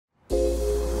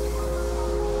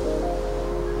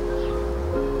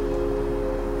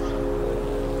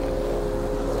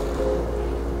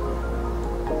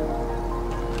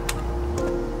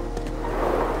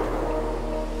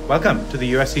Welcome to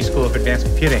the USC School of Advanced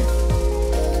Computing.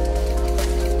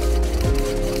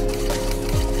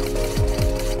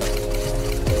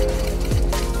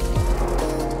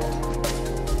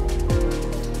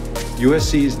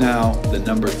 USC is now the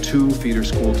 #2 feeder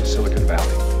school to Silicon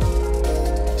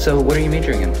Valley. So what are you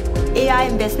majoring in? AI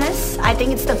and business. I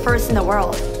think it's the first in the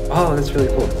world. Oh, that's really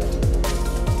cool.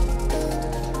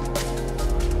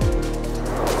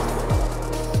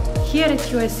 Here at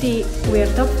USC, we are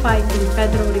top 5 in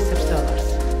federal research dollars.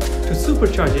 To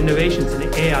supercharge innovations in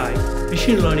AI,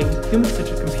 machine learning,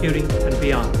 human-centered computing, and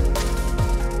beyond.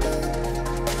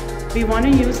 We want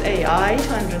to use AI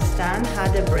to understand how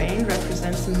the brain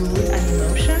represents mood and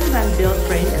emotions and build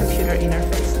brain-computer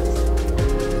interfaces.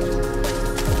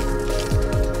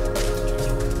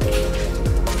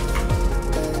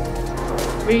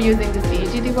 We're using this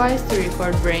EEG device to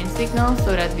record brain signals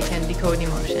so that we can decode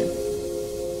emotion.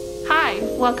 Hi,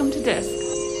 welcome to DISC.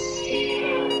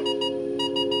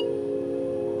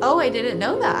 Oh, I didn't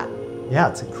know that. Yeah,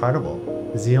 it's incredible.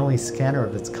 It's the only scanner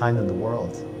of its kind in the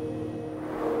world.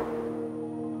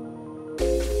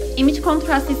 Image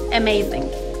contrast is amazing.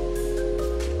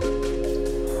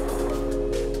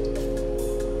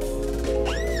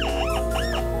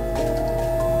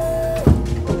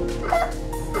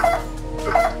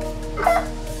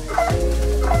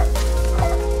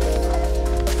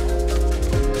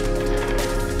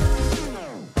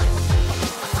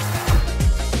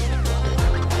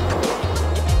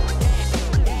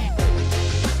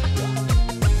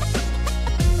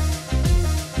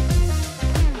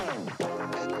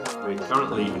 We're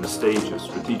currently in a stage of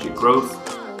strategic growth.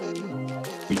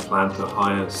 We plan to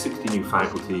hire 60 new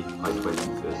faculty by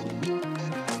 2030.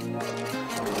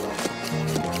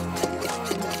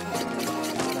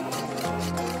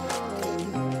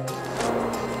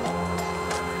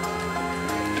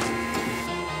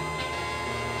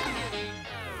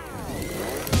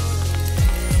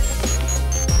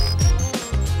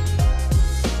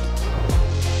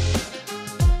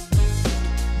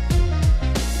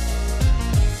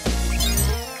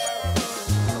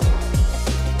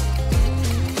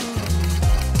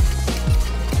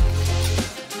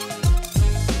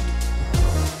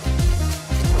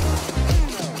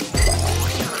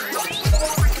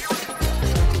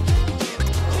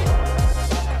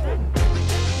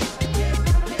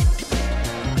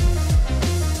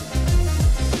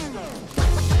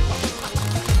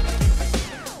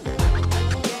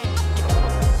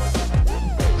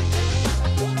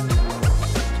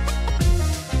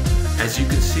 As you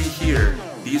can see here,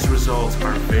 these results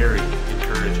are very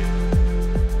encouraging.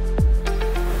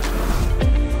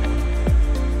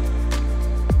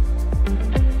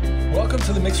 Welcome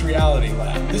to the Mixed Reality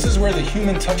Lab. This is where the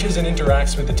human touches and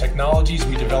interacts with the technologies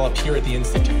we develop here at the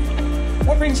Institute.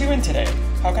 What brings you in today?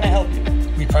 How can I help you?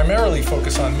 We primarily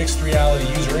focus on mixed reality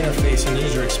user interface and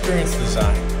user experience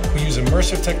design. We use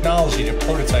immersive technology to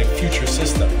prototype future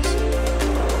systems.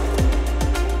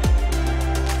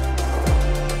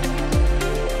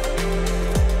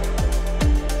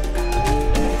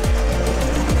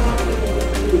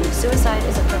 Suicide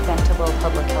is a preventable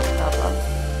public health problem.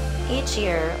 Each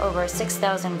year, over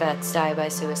 6,000 vets die by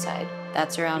suicide.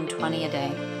 That's around 20 a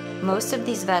day. Most of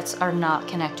these vets are not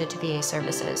connected to VA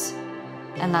services,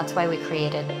 and that's why we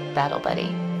created Battle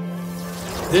Buddy.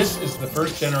 This is the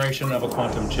first generation of a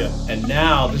quantum chip, and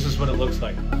now this is what it looks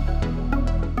like.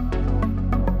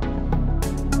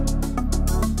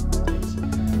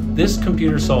 This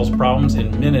computer solves problems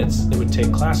in minutes that would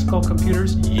take classical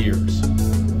computers years.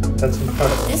 That's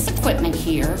incredible. This equipment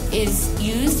here is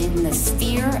used in the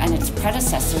Sphere and its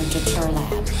predecessor, Deter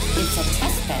Lab. It's a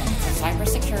test bed for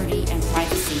cybersecurity and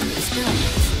privacy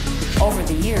experiments. Over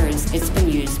the years, it's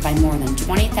been used by more than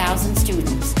 20,000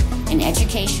 students in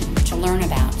education to learn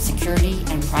about security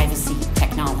and privacy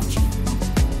technology.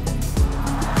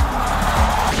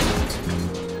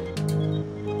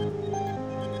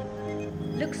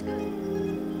 Looks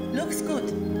good. Looks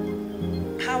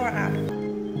good. Power up.